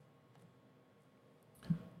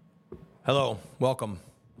Hello, welcome.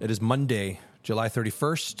 It is Monday, July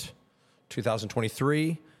 31st,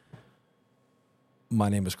 2023. My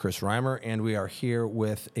name is Chris Reimer, and we are here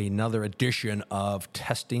with another edition of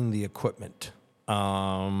Testing the Equipment.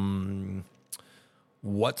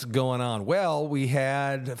 What's going on? Well, we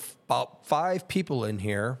had about 5 people in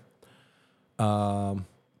here,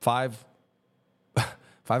 five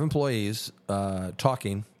employees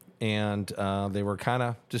talking, and they were kind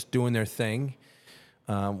of just doing their thing.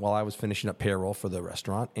 While I was finishing up payroll for the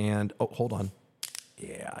restaurant. And, oh, hold on.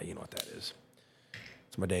 Yeah, you know what that is.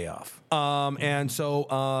 It's my day off. And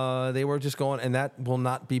so they were just going, and that will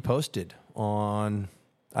not be posted on,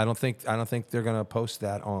 I don't think they're going to post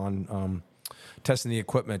that on Testing the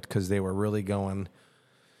Equipment because they were really going,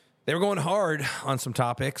 they were going hard on some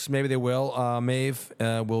topics. Maybe they will. Maeve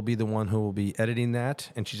will be the one who will be editing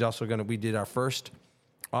that. And she's also going to, we did our first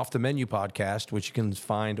Off the Menu podcast, which you can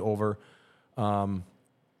find over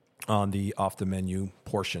on the Off the Menu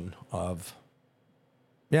portion of,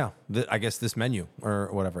 I guess this menu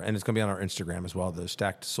or whatever. And it's going to be on our Instagram as well, the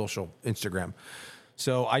Stacked Social Instagram.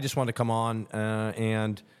 So I just wanted to come on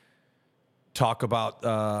and talk about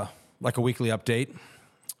like a weekly update,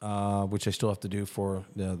 which I still have to do for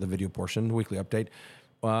the video portion, the weekly update.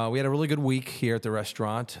 We had a really good week here at the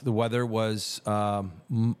restaurant. The weather was,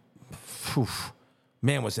 man,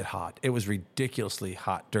 was it hot. It was ridiculously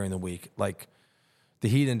hot during the week. Like, the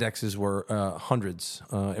heat indexes were hundreds.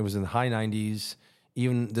 It was in the high 90s,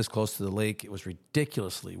 even this close to the lake. It was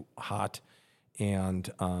ridiculously hot. And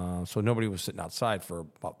so nobody was sitting outside for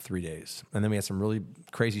about 3 days. And then we had some really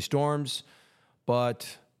crazy storms,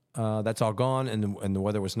 but that's all gone. And the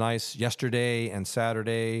weather was nice. Yesterday and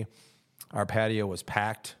Saturday, our patio was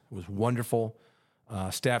packed. It was wonderful.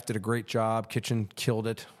 Staff did a great job. Kitchen killed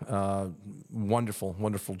it. Wonderful,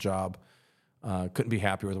 wonderful job. Couldn't be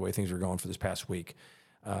happier with the way things were going for this past week.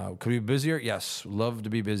 Could we be busier? Yes, love to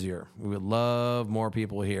be busier. We would love more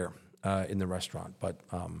people here in the restaurant. But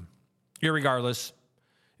irregardless,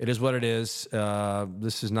 it is what it is.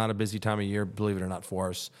 This is not a busy time of year, believe it or not, for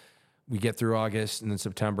us. We get through August and then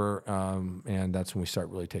September, and that's when we start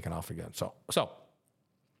really taking off again. So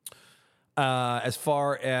as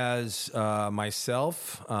far as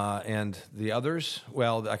myself and the others,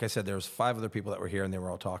 well, like I said, there was 5 other people that were here, and they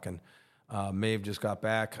were all talking. Maeve just got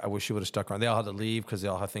back. I wish she would have stuck around. They all had to leave because they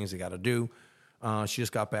all have things they got to do. She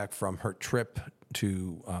just got back from her trip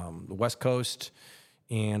to the West Coast,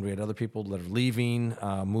 and we had other people that are leaving,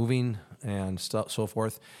 moving, and so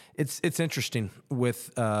forth. It's interesting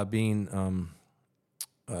with being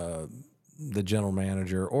the general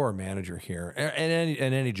manager or a manager here, and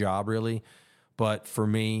any job really. But for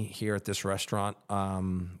me here at this restaurant,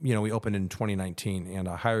 we opened in 2019, and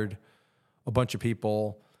I hired a bunch of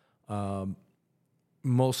people.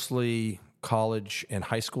 Mostly college and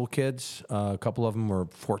high school kids. A couple of them were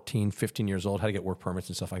 14, 15 years old, had to get work permits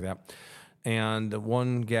and stuff like that. And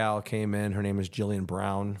one gal came in, her name is Jillian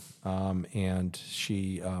Brown, and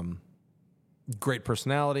she, great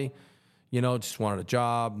personality, just wanted a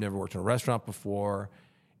job, never worked in a restaurant before.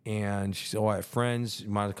 And she said, I have friends, you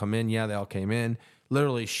might come in? Yeah, they all came in.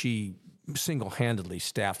 Literally, she single-handedly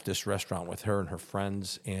staffed this restaurant with her and her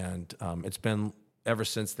friends, and it's been... Ever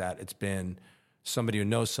since that, it's been somebody who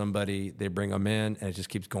knows somebody, they bring them in, and it just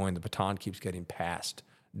keeps going. The baton keeps getting passed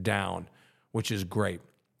down, which is great.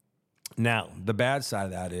 Now, the bad side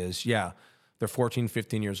of that is, they're 14,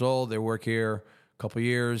 15 years old. They work here a couple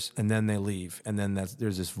years, and then they leave. And then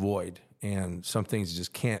there's this void, and some things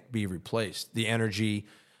just can't be replaced. The energy,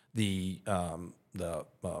 I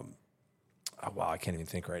can't even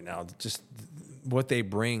think right now. Just what they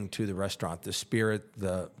bring to the restaurant, the spirit,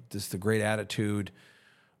 the great attitude,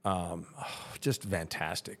 just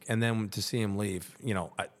fantastic. And then to see him leave,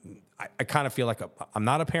 I kind of feel like I'm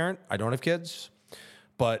not a parent. I don't have kids,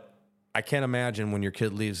 but I can't imagine when your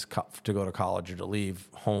kid leaves to go to college or to leave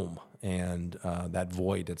home and that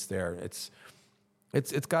void that's there. It's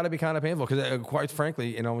got to be kind of painful because, quite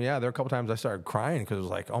frankly, there are a couple times I started crying because it was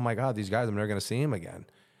like, oh my God, these guys, I'm never going to see them again.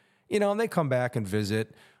 And they come back and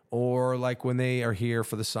visit, or like when they are here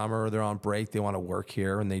for the summer or they're on break, they want to work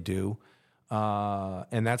here, and they do.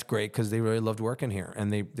 And that's great because they really loved working here,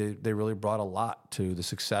 and they really brought a lot to the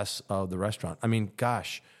success of the restaurant. I mean,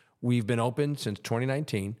 gosh, we've been open since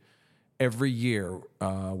 2019. Every year,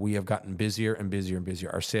 we have gotten busier and busier and busier.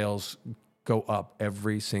 Our sales go up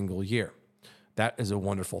every single year. That is a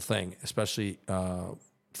wonderful thing, especially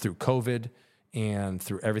through COVID and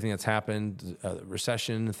through everything that's happened,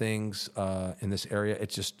 recession things in this area.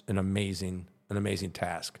 It's just an amazing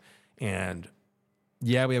task. And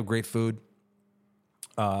yeah, we have great food.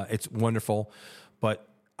 It's wonderful, but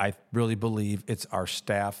I really believe it's our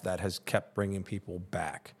staff that has kept bringing people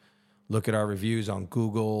back. Look at our reviews on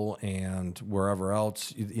Google and wherever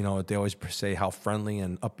else. You know, they always say how friendly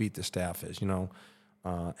and upbeat the staff is, you know.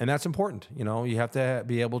 And that's important. You know, you have to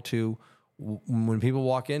be able to, when people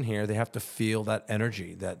walk in here, they have to feel that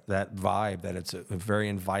energy, that vibe, that it's a very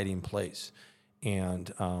inviting place.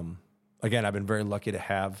 And again, I've been very lucky to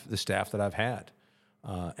have the staff that I've had.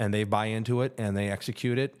 And they buy into it and they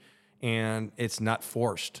execute it. And it's not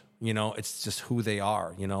forced. You know, it's just who they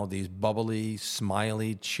are. You know, these bubbly,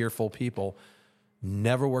 smiley, cheerful people.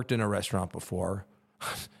 Never worked in a restaurant before.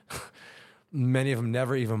 Many of them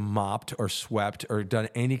never even mopped or swept or done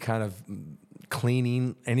any kind of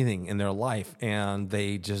cleaning, anything in their life. And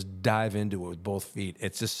they just dive into it with both feet.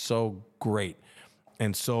 It's just so great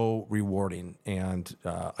and so rewarding. And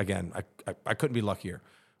again, I couldn't be luckier.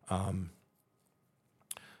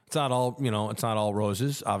 It's not all, you know, it's not all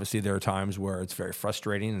roses. Obviously, there are times where it's very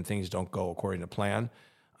frustrating and things don't go according to plan.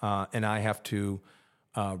 And I have to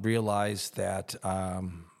realize that,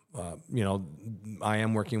 you know, I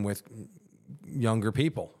am working with younger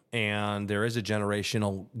people and there is a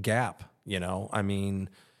generational gap, you know. I mean,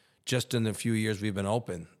 just in the few years we've been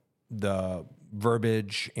open, the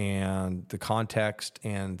verbiage and the context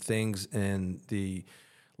and things in the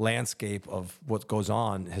landscape of what goes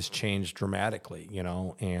on has changed dramatically, you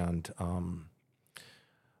know, and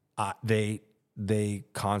they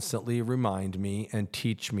constantly remind me and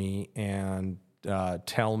teach me and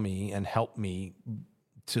tell me and help me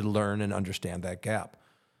to learn and understand that gap.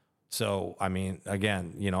 So, I mean,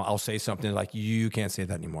 again, you know, I'll say something like, "You can't say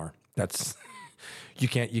that anymore. That's you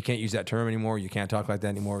can't use that term anymore. You can't talk like that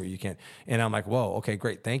anymore. You can't." And I'm like, "Whoa, okay,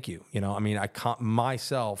 great, thank you." You know, I mean,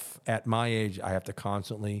 myself at my age, I have to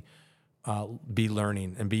constantly be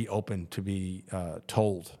learning and be open to be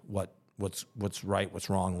told what's right, what's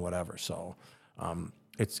wrong, whatever. So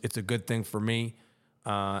it's a good thing for me.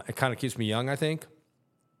 It kind of keeps me young, I think.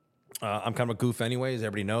 I'm kind of a goof anyways.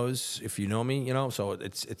 Everybody knows if you know me, you know, so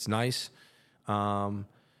it's nice.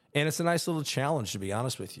 And it's a nice little challenge, to be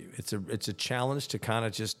honest with you. It's a challenge to kind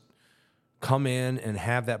of just come in and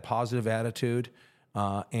have that positive attitude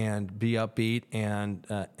and be upbeat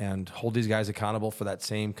and hold these guys accountable for that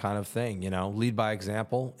same kind of thing. You know, lead by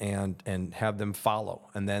example and have them follow.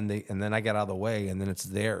 And then I get out of the way, and then it's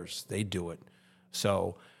theirs. They do it.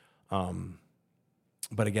 So.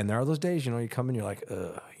 But again, there are those days, you know, you come in, you're like,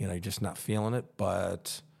 you know, you're just not feeling it.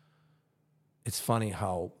 But it's funny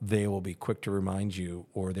how they will be quick to remind you,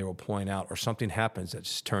 or they will point out, or something happens that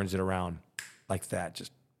just turns it around like that,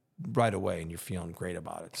 just right away, and you're feeling great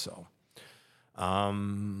about it. So,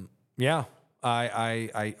 yeah,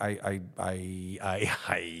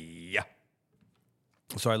 yeah.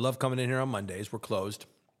 So I love coming in here on Mondays. We're closed,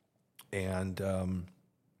 and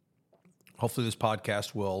hopefully this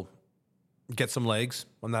podcast will get some legs.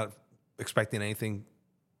 I'm not expecting anything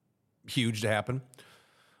huge to happen.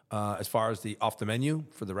 As far as the off the menu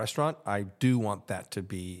for the restaurant, I do want that to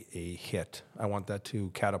be a hit. I want that to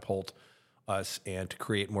catapult us and to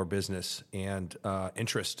create more business and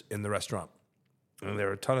interest in the restaurant. And there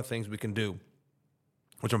are a ton of things we can do,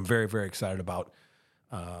 which I'm very, very excited about.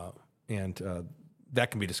 And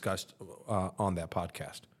that can be discussed on that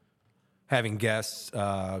podcast. Having guests,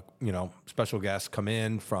 you know, special guests come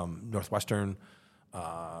in from Northwestern,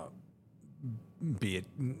 be it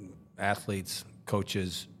athletes,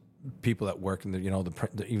 coaches, people that work in the, you know,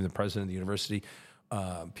 even the president of the university,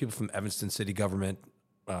 people from Evanston city government,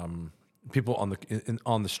 people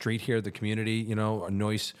on the street here, the community. You know,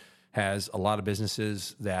 Noyce has a lot of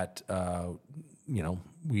businesses that you know,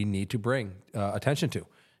 we need to bring attention to,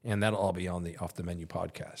 and that'll all be on the Off the Menu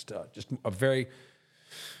podcast. Just a very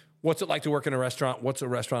what's it like to work in a restaurant? What's a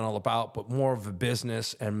restaurant all about? But more of a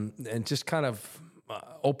business and just kind of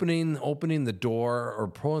opening the door or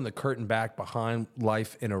pulling the curtain back behind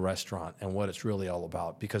life in a restaurant and what it's really all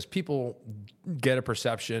about. Because people get a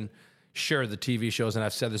perception, sure, the TV shows, and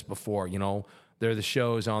I've said this before, you know, there are the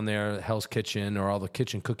shows on there, Hell's Kitchen or all the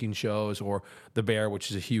kitchen cooking shows or The Bear,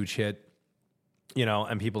 which is a huge hit, you know,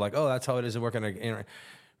 and people are like, oh, that's how it is to work in a,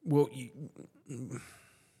 well,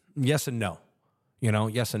 yes and no. You know,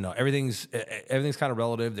 yes and no. Everything's kind of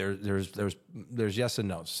relative. There's yes and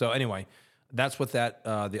no. So anyway, that's what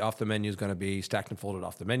the off the menu is going to be, stacked and folded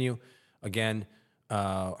off the menu. Again,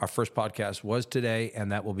 our first podcast was today,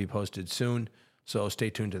 and that will be posted soon. So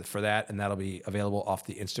stay tuned for that, and that'll be available off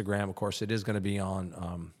the Instagram. Of course, it is going to be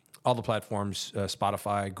on all the platforms,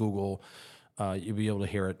 Spotify, Google. You'll be able to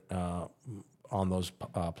hear it on those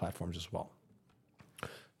platforms as well.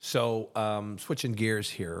 So switching gears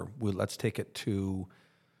here, let's take it to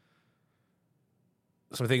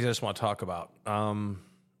some things I just want to talk about.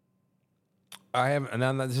 I have,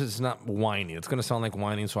 and this is not whining. It's going to sound like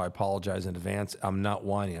whining, so I apologize in advance. I'm not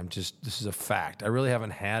whining. This is a fact. I really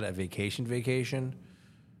haven't had a vacation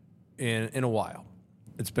in a while.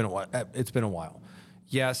 It's been a while.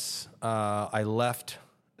 Yes, I left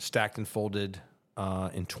Stacked and Folded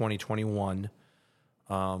in 2021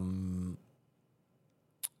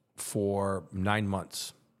 for 9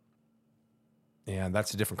 months. And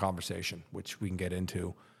that's a different conversation, which we can get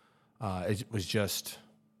into. I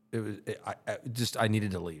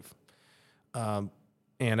needed to leave. And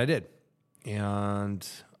I did. And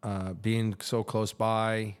being so close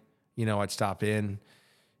by, I'd stop in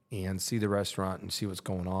and see the restaurant and see what's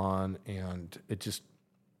going on. And it just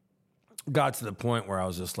got to the point where I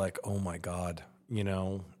was just like, oh my God,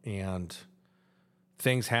 and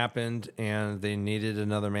things happened and they needed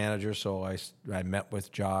another manager. So I met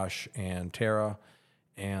with Josh and Tara,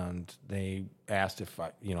 and they asked if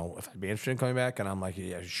I'd be interested in coming back. And I'm like,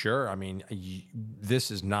 yeah, sure. I mean,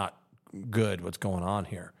 this is not good what's going on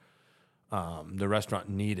here. The restaurant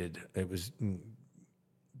it was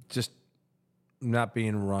just not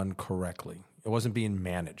being run correctly. It wasn't being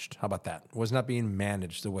managed. How about that? It was not being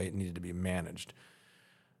managed the way it needed to be managed.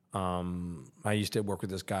 I used to work with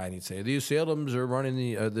this guy, and he'd say, the asylums are running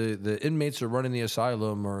the inmates are running the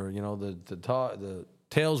asylum, or, the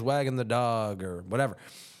tail's wagging the dog, or whatever.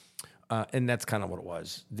 And that's kind of what it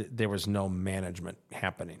was. There was no management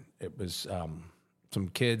happening. It was some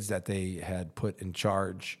kids that they had put in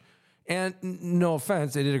charge. And no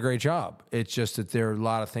offense, they did a great job. It's just that a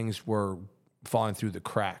lot of things were falling through the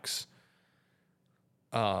cracks.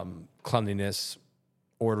 Cleanliness,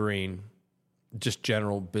 ordering, just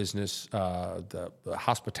general business. The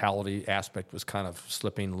hospitality aspect was kind of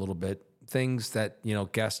slipping a little bit. Things that,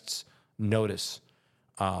 guests notice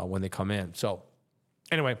when they come in. So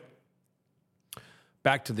anyway,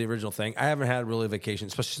 back to the original thing. I haven't had really a vacation,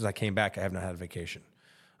 especially since I came back. I have not had a vacation.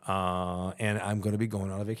 And I'm going to be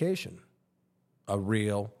going on a vacation.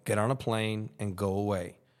 Get on a plane and go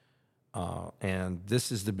away. And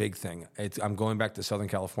this is the big thing. I'm going back to Southern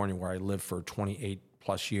California, where I lived for 28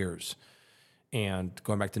 plus years, and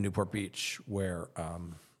going back to Newport Beach, where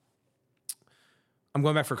I'm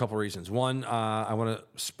going back for a couple of reasons. One, I want to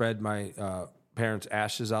spread my parents'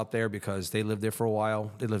 ashes out there because they lived there for a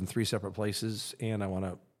while. They lived in 3 separate places, and I want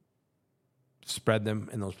to spread them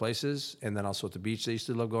in those places. And then also at the beach they used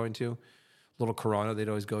to love going to, Little Corona they'd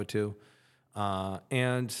always go to.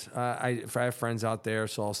 And I have friends out there,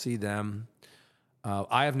 so I'll see them.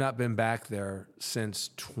 I have not been back there since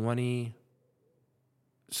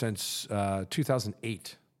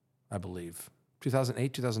 2008, I believe.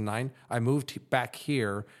 2008, 2009. I moved back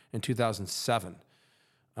here in 2007.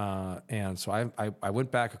 And so I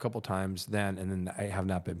went back a couple times then, and then I have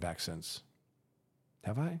not been back since.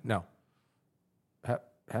 Have I? No. Have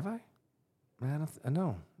I?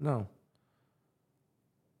 No.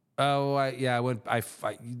 Oh, I went. I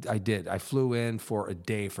did. I flew in for a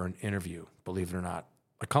day for an interview. Believe it or not,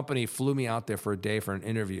 a company flew me out there for a day for an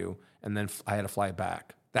interview, and then I had to fly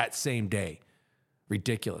back that same day.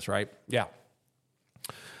 Ridiculous, right? Yeah.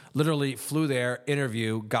 Literally flew there,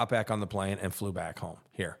 interview, got back on the plane, and flew back home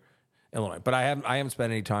here, Illinois. But I haven't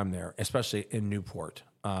spent any time there, especially in Newport,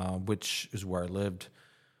 which is where I lived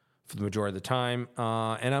for the majority of the time.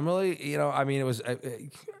 And I'm really, it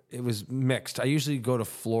was mixed. I usually go to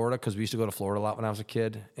Florida because we used to go to Florida a lot when I was a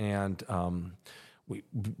kid, and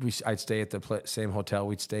I'd stay at the same hotel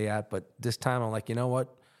we'd stay at. But this time I'm like, you know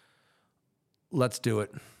what? Let's do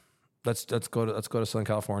it. Let's go to Southern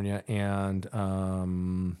California, and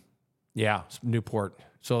Newport.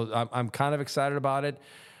 So I'm kind of excited about it.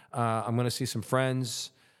 I'm going to see some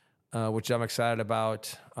friends, which I'm excited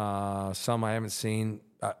about. Some I haven't seen.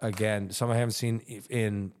 Some I haven't seen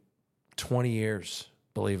in 20 years.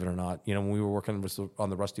 Believe it or not, when we were working on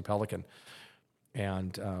the Rusty Pelican,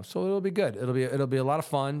 and so it'll be good. It'll be a lot of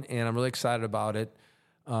fun, and I'm really excited about it.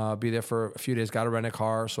 Be there for a few days. Got to rent a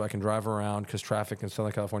car so I can drive around because traffic in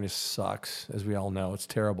Southern California sucks, as we all know. It's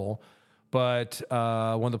terrible. But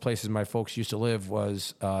one of the places my folks used to live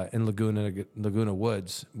was in Laguna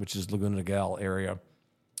Woods, which is Laguna Niguel area,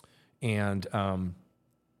 and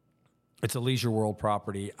it's a Leisure World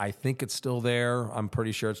property. I think it's still there. I'm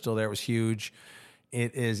pretty sure it's still there. It was huge.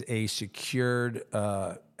 It is a secured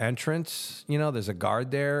entrance. There's a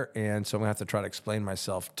guard there, and so I'm going to have to try to explain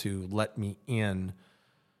myself to let me in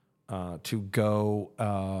to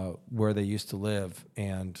go where they used to live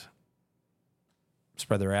and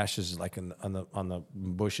spread their ashes like on the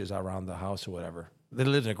bushes around the house or whatever. They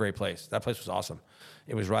lived in a great place. That place was awesome.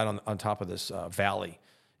 It was right on top of this valley,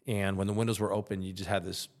 and when the windows were open, you just had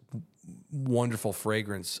this wonderful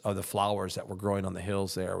fragrance of the flowers that were growing on the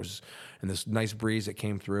hills there. It was, and this nice breeze that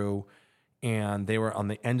came through, and they were on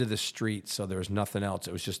the end of the street, so there was nothing else.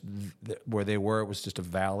 It was just where they were. It was just a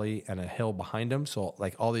valley and a hill behind them. So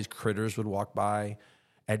like all these critters would walk by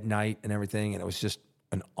at night and everything, and it was just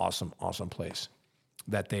an awesome, awesome place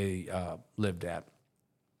that they lived at.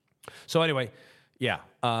 So anyway, yeah,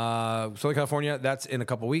 Southern California. That's in a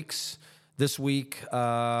couple weeks. This week,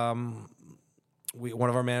 one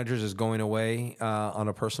of our managers is going away on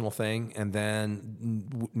a personal thing, and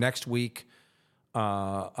then next week,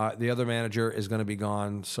 the other manager is going to be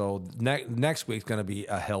gone. So next week's going to be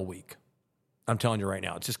a hell week. I'm telling you right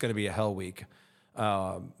now, it's just going to be a hell week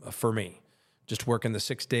for me. Just working the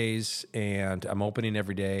 6 days, and I'm opening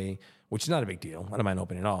every day, which is not a big deal. I don't mind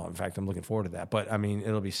opening at all. In fact, I'm looking forward to that. But I mean,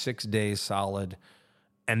 it'll be 6 days solid,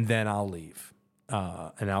 and then I'll leave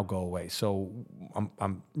and I'll go away. So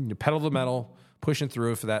I'm pedal to the metal, pushing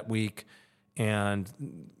through for that week, and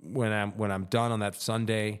when I'm done on that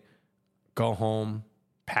Sunday, go home,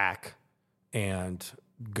 pack, and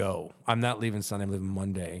go. I'm not leaving Sunday. I'm leaving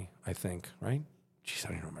Monday, I think. Right? Jeez, I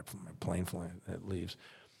don't even know my plane flying that leaves.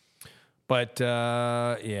 But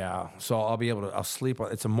yeah, so I'll sleep.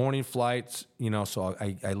 It's a morning flight, so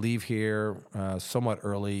I leave here somewhat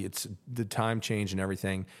early. It's the time change and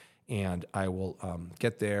everything, and I will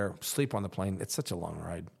get there, sleep on the plane. It's such a long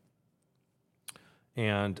ride.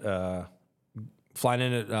 And flying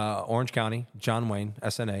in at Orange County, John Wayne,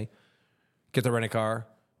 SNA, get the rent-a-car,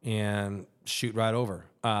 and shoot right over.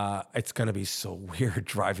 It's going to be so weird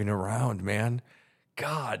driving around, man.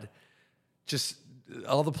 God, just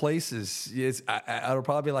all the places. It'll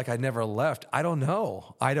probably be like I never left. I don't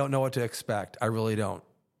know. I don't know what to expect. I really don't.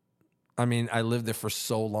 I mean, I lived there for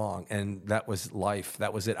so long, and that was life.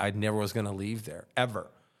 That was it. I never was going to leave there, ever.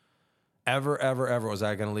 Ever was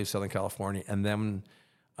I going to leave Southern California. And then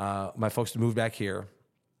my folks moved back here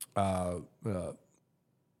in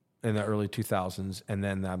the early 2000s, and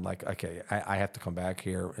then I'm like, okay, I have to come back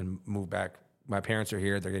here and move back. My parents are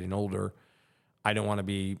here. They're getting older. I don't want to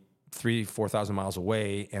be 4,000 miles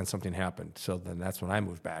away and something happened. So then that's when I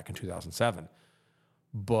moved back in 2007.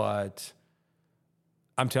 But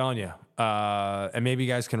I'm telling you, and maybe you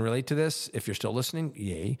guys can relate to this if you're still listening,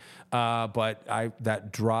 yay. But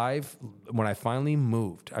that drive, when I finally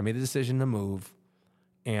moved, I made a decision to move,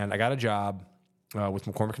 and I got a job with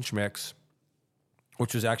McCormick and Schmick's,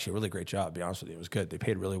 which was actually a really great job, to be honest with you. It was good. They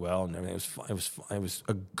paid really well, and everything. It was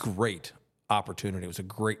a great opportunity. It was a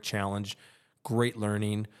great challenge, great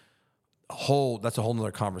learning. That's a whole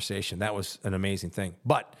nother conversation. That was an amazing thing.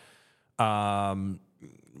 But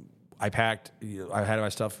I packed, I had my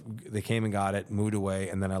stuff, they came and got it, moved away,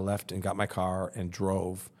 and then I left and got my car and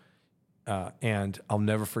drove. And I'll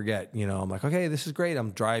never forget, I'm like, okay, this is great.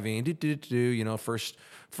 I'm driving,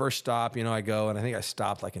 first stop, I go, and I think I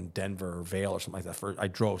stopped like in Denver or Vail or something like that. I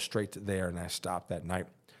drove straight to there, and I stopped that night.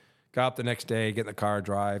 Got up the next day, get in the car,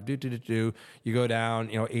 drive, You go down,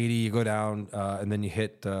 80, you go down, and then you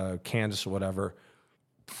hit Kansas or whatever.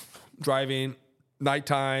 Driving,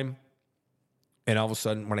 nighttime, and all of a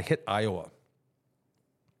sudden, when I hit Iowa,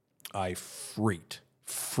 I freaked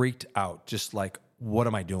out. Just like, what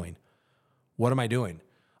am I doing? What am I doing?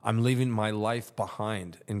 I'm leaving my life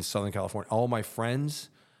behind in Southern California. All my friends,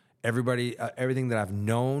 everybody, everything that I've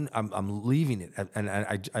known, I'm leaving it. And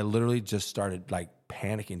I literally just started like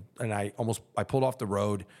panicking, and I pulled off the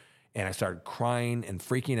road, and I started crying and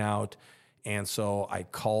freaking out. And so I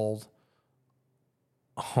called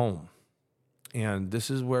home. And this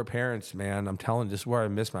is where parents, man, I'm telling you, this is where I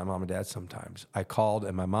miss my mom and dad sometimes. I called,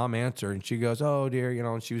 and my mom answered, and she goes, oh, dear,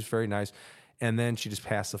 and she was very nice. And then she just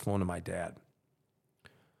passed the phone to my dad.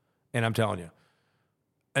 And I'm telling you,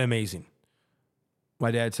 amazing. My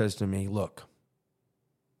dad says to me, look,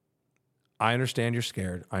 I understand you're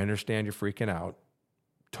scared. I understand you're freaking out.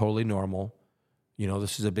 Totally normal.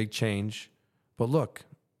 This is a big change. But look,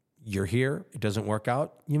 you're here. It doesn't work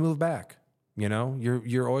out. You move back. You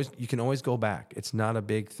can always go back. It's not a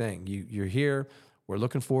big thing. You're here. We're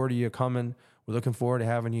looking forward to you coming. We're looking forward to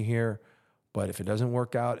having you here. But if it doesn't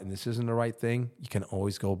work out and this isn't the right thing, you can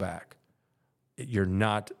always go back.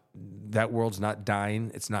 That world's not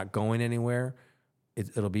dying. It's not going anywhere.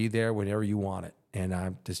 It'll be there whenever you want it.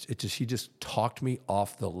 And he just talked me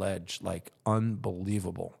off the ledge, like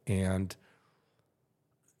unbelievable. And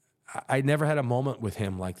I never had a moment with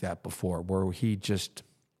him like that before, where he just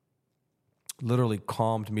literally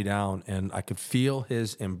calmed me down, and I could feel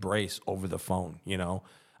his embrace over the phone.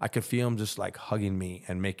 I could feel him just like hugging me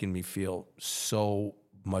and making me feel so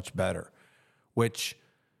much better, which,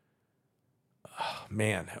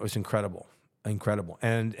 man, it was incredible.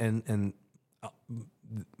 And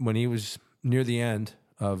when he was near the end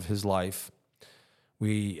of his life,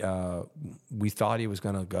 we thought he was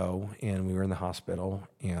going to go, and we were in the hospital,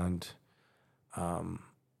 and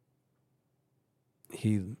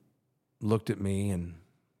he looked at me and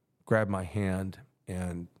grabbed my hand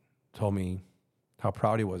and told me how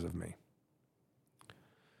proud he was of me.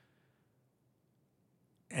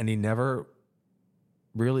 And he never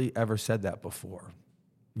really ever said that before.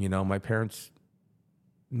 You know, my parents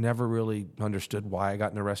never really understood why I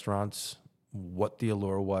got into restaurants, what the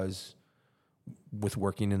allure was with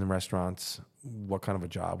working in the restaurants, what kind of a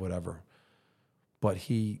job, whatever. But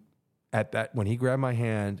when he grabbed my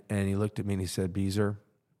hand and he looked at me and he said, Beezer,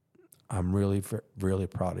 I'm really, really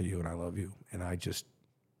proud of you and I love you. And I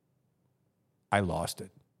lost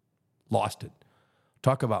it.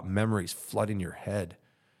 Talk about memories flooding your head.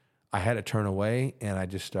 I had to turn away and I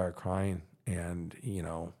just started crying. And, you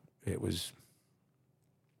know,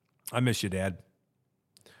 I miss you, Dad.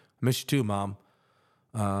 I miss you too, Mom.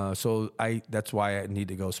 So that's why I need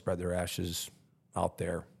to go spread their ashes out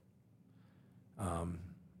there.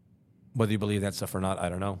 Whether you believe that stuff or not, I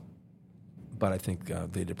don't know. But I think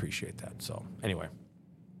they'd appreciate that. So anyway.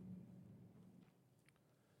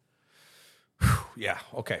 Yeah,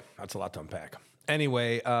 okay. That's a lot to unpack.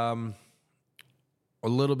 Anyway, a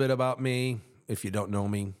little bit about me. If you don't know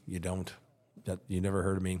me, you don't. You never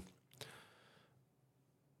heard of me.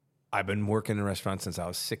 I've been working in restaurants since I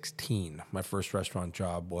was 16. My first restaurant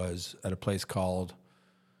job was at a place called,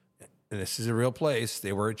 and this is a real place,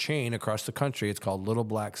 they were a chain across the country. It's called Little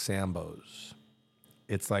Black Sambo's.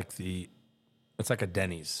 It's like a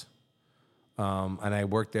Denny's. And I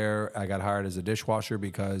worked there. I got hired as a dishwasher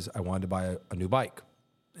because I wanted to buy a new bike.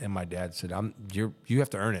 And my dad said, you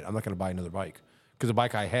have to earn it. I'm not going to buy another bike. Because the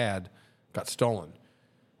bike I had got stolen.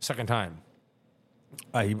 Second time.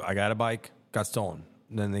 I got a bike, got stolen.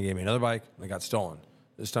 And then they gave me another bike, and it got stolen.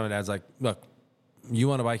 This time my dad's like, look, you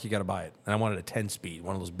want a bike, you got to buy it. And I wanted a 10-speed,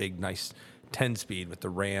 one of those big, nice 10-speed with the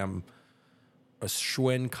Ram, a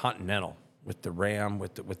Schwinn Continental with the Ram,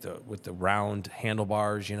 with the round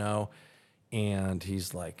handlebars, you know. And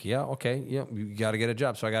he's like, yeah, okay, yeah, you got to get a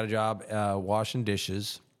job. So I got a job washing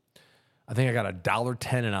dishes. I think I got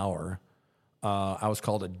 $1.10 an hour. I was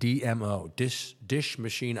called a DMO, dish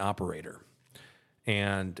machine operator.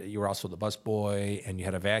 And you were also the busboy, and you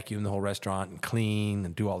had to vacuum the whole restaurant and clean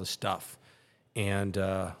and do all this stuff. And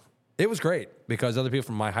it was great because other people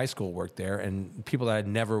from my high school worked there, and people that I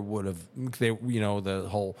never would have, the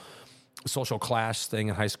whole social class thing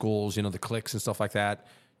in high schools, you know, the cliques and stuff like that.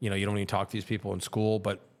 You know, you don't even talk to these people in school,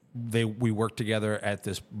 but we worked together at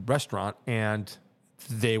this restaurant, and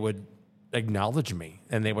they would acknowledge me,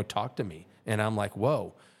 and they would talk to me. And I'm like,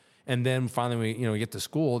 whoa. And then finally, we get to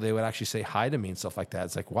school, they would actually say hi to me and stuff like that.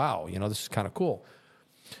 It's like, wow, this is kind of cool.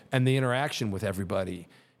 And the interaction with everybody.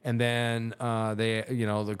 And then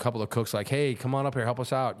the couple of cooks like, hey, come on up here, help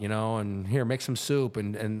us out, and here, make some soup.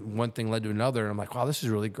 And one thing led to another. And I'm like, wow, this is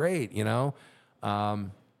really great,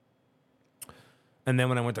 And then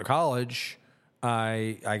when I went to college,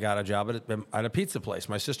 I got a job at a pizza place.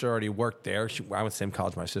 My sister already worked there. I went to the same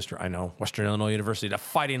college my sister. I know, Western Illinois University, the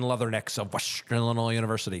Fighting Leathernecks of Western Illinois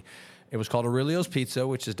University. It was called Aurelio's Pizza,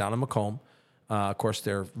 which is down in Macomb. Of course,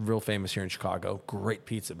 they're real famous here in Chicago. Great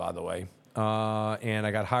pizza, by the way. And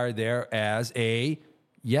I got hired there as a,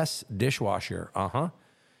 dishwasher.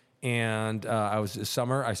 And I was this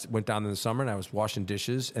summer. I went down in the summer, and I was washing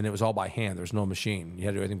dishes, and it was all by hand. There was no machine. You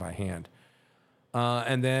had to do everything by hand.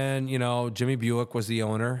 And then, Jimmy Buick was the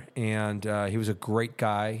owner, and he was a great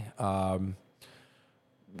guy.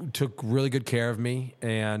 Took really good care of me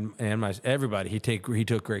and everybody. He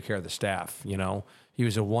took great care of the staff. He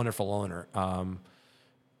was a wonderful owner.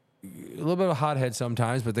 A little bit of a hothead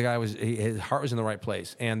sometimes, but the guy his heart was in the right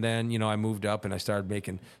place. And then, I moved up and I started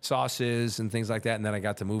making sauces and things like that. And then I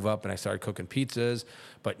got to move up and I started cooking pizzas.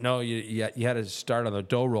 But no, you had to start on the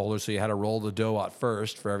dough roller. So you had to roll the dough out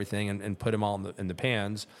first for everything and put them all in the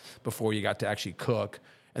pans before you got to actually cook.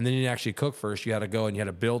 And then you didn't actually cook first. You had to go and you had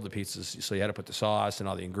to build the pizzas. So you had to put the sauce and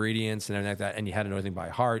all the ingredients and everything like that. And you had to know everything by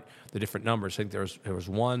heart, the different numbers. I think there was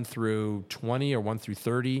 1 through 20 or 1 through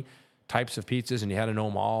 30 types of pizzas, and you had to know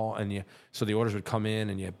them all. And so the orders would come in,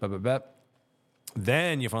 and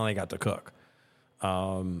then you finally got to cook.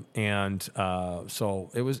 So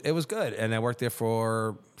it was good. And I worked there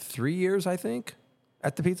for 3 years, I think,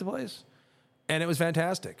 at the pizza place, and it was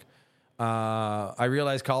fantastic. I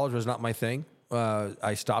realized college was not my thing.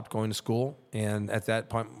 I stopped going to school, and at that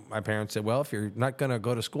point, my parents said, "Well, if you're not going to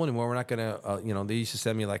go to school anymore, we're not going to." They used to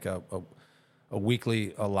send me like a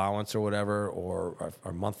weekly allowance or whatever, or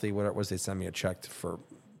monthly, whatever it was. They send me a check for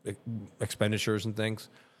expenditures and things.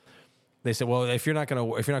 they said, well, if you're not going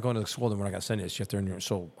to school, then we're not going to send you. You have to earn your.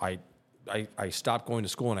 So I stopped going to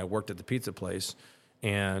school and I worked at the pizza place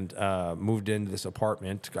and moved into this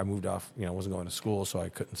apartment. I moved off, I wasn't going to school, so I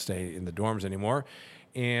couldn't stay in the dorms anymore.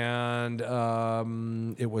 And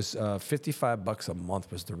it was $55 a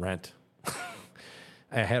month was the rent.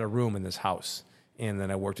 I had a room in this house, and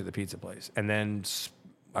then I worked at the pizza place. And then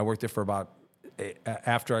I worked there for about,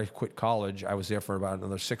 after I quit college, I was there for about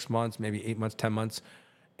another 6 months, maybe 8 months, 10 months,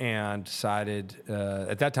 and decided,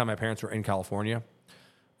 at that time my parents were in California.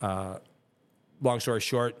 Long story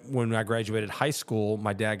short, when I graduated high school,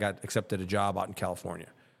 my dad got accepted a job out in California.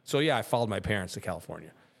 So yeah, I followed my parents to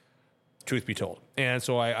California, truth be told. And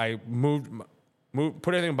so I moved, put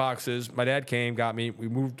everything in boxes. My dad came, got me.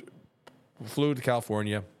 We flew to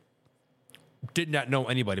California. Did not know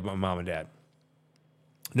anybody but my mom and dad.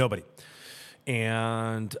 Nobody.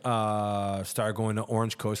 And started going to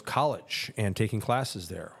Orange Coast College and taking classes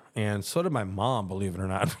there. And so did my mom, believe it or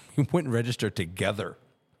not. We went and registered together.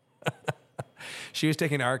 She was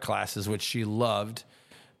taking art classes, which she loved.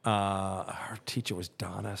 Her teacher was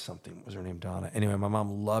Donna something. Was her name Donna? Anyway, my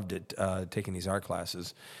mom loved it, taking these art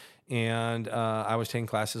classes. And I was taking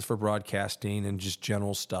classes for broadcasting and just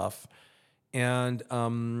general stuff. And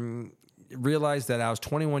realized that I was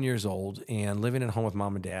 21 years old and living at home with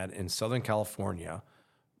mom and dad in Southern California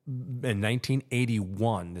in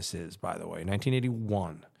 1981. This is, by the way,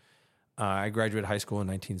 1981. I graduated high school in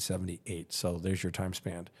 1978. So there's your time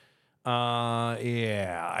span. I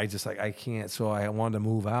can't. So I wanted to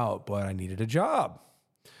move out, but I needed a job.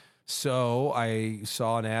 So I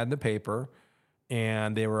saw an ad in the paper,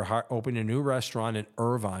 and they were opening a new restaurant in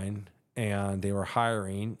Irvine, and they were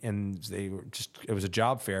hiring, and it was a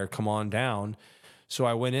job fair. Come on down. So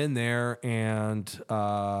I went in there and filled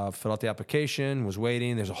out the application, was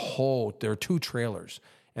waiting. There were 2 trailers,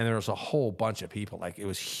 and there was a whole bunch of people. Like, it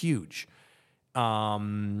was huge.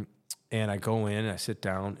 And I go in, and I sit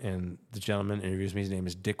down, and the gentleman interviews me. His name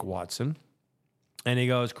is Dick Watson. And he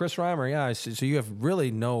goes, Chris Reimer, yeah. I said, so you have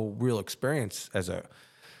really no real experience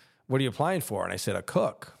what are you applying for? And I said, a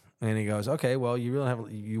cook. And he goes, okay, well,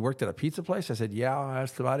 you worked at a pizza place? I said, yeah,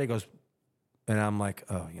 that's about it. He goes, and I'm like,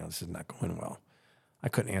 oh, this is not going well. I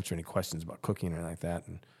couldn't answer any questions about cooking or anything like that.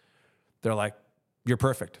 And they're like, you're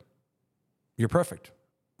perfect. You're perfect.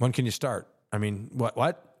 When can you start? I mean, what?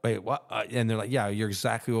 Wait, what? And they're like, yeah, you're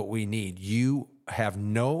exactly what we need. You have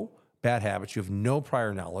no bad habits. You have no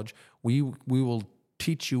prior knowledge. We will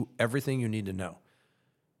teach you everything you need to know.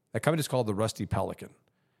 That company is called the Rusty Pelican.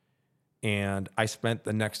 And I spent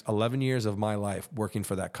the next 11 years of my life working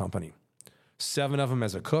for that company. 7 of them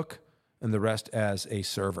as a cook and the rest as a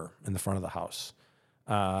server in the front of the house.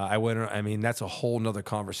 That's a whole nother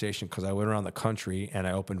conversation because I went around the country and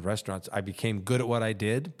I opened restaurants. I became good at what I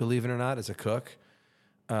did, believe it or not, as a cook.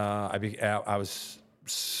 I was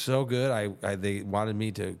so good. They wanted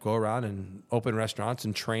me to go around and open restaurants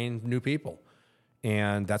and train new people.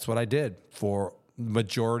 And that's what I did for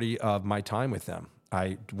majority of my time with them.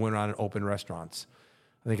 I went around and opened restaurants.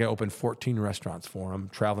 I think I opened 14 restaurants for them,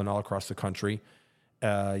 traveling all across the country.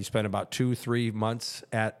 You spend about 2-3 months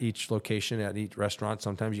at each location, at each restaurant.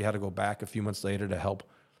 Sometimes you had to go back a few months later to help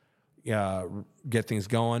get things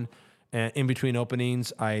going. And in between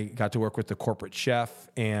openings, I got to work with the corporate chef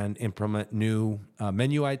and implement new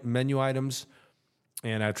menu items.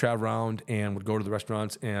 And I traveled around and would go to the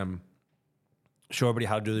restaurants and show everybody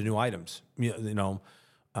how to do the new items. There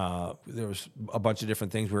was a bunch of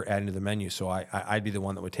different things we were adding to the menu. So I'd be the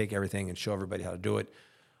one that would take everything and show everybody how to do it.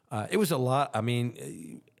 It was a lot. I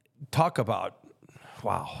mean, talk about,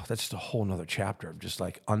 wow, that's just a whole nother chapter of just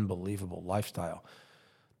like unbelievable lifestyle.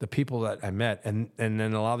 The people that I met, and then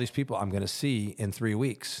a lot of these people I'm going to see in 3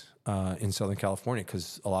 weeks in Southern California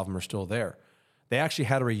because a lot of them are still there. They actually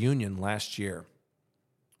had a reunion last year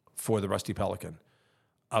for the Rusty Pelican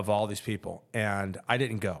of all these people, and I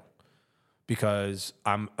didn't go because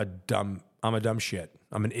I'm a dumb shit.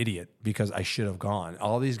 I'm an idiot because I should have gone.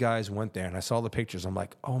 All these guys went there, and I saw the pictures. I'm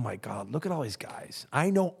like, oh my God, look at all these guys. I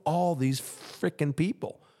know all these freaking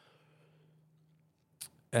people.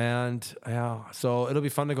 And so it'll be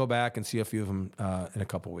fun to go back and see a few of them in a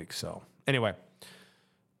couple weeks. So anyway,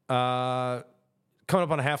 coming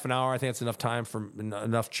up on a half an hour, I think that's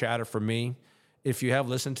enough chatter for me. If you have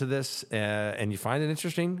listened to this and you find it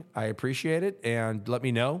interesting, I appreciate it. And let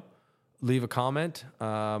me know. Leave a comment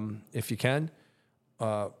if you can.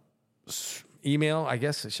 Email, I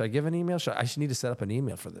guess. Should I give an email? I should need to set up an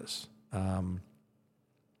email for this.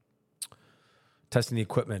 Testing the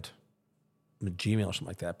equipment. Gmail or something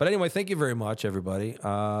like that. But anyway, thank you very much, everybody.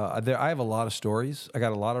 I have a lot of stories. I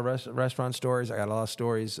got a lot of restaurant stories. I got a lot of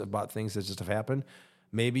stories about things that just have happened.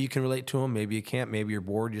 Maybe you can relate to them. Maybe you can't. Maybe you're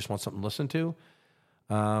bored. You just want something to listen to.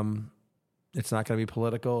 It's not going to be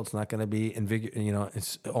political. It's not going to be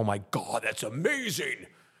it's, oh my God, that's amazing.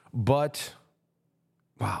 But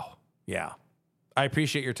wow. Yeah. I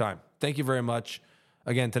appreciate your time. Thank you very much.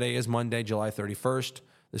 Again, today is Monday, July 31st.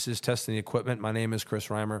 This is Testing the Equipment. My name is Chris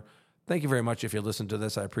Reimer. Thank you very much if you listened to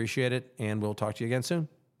this. I appreciate it. And we'll talk to you again soon.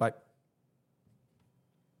 Bye.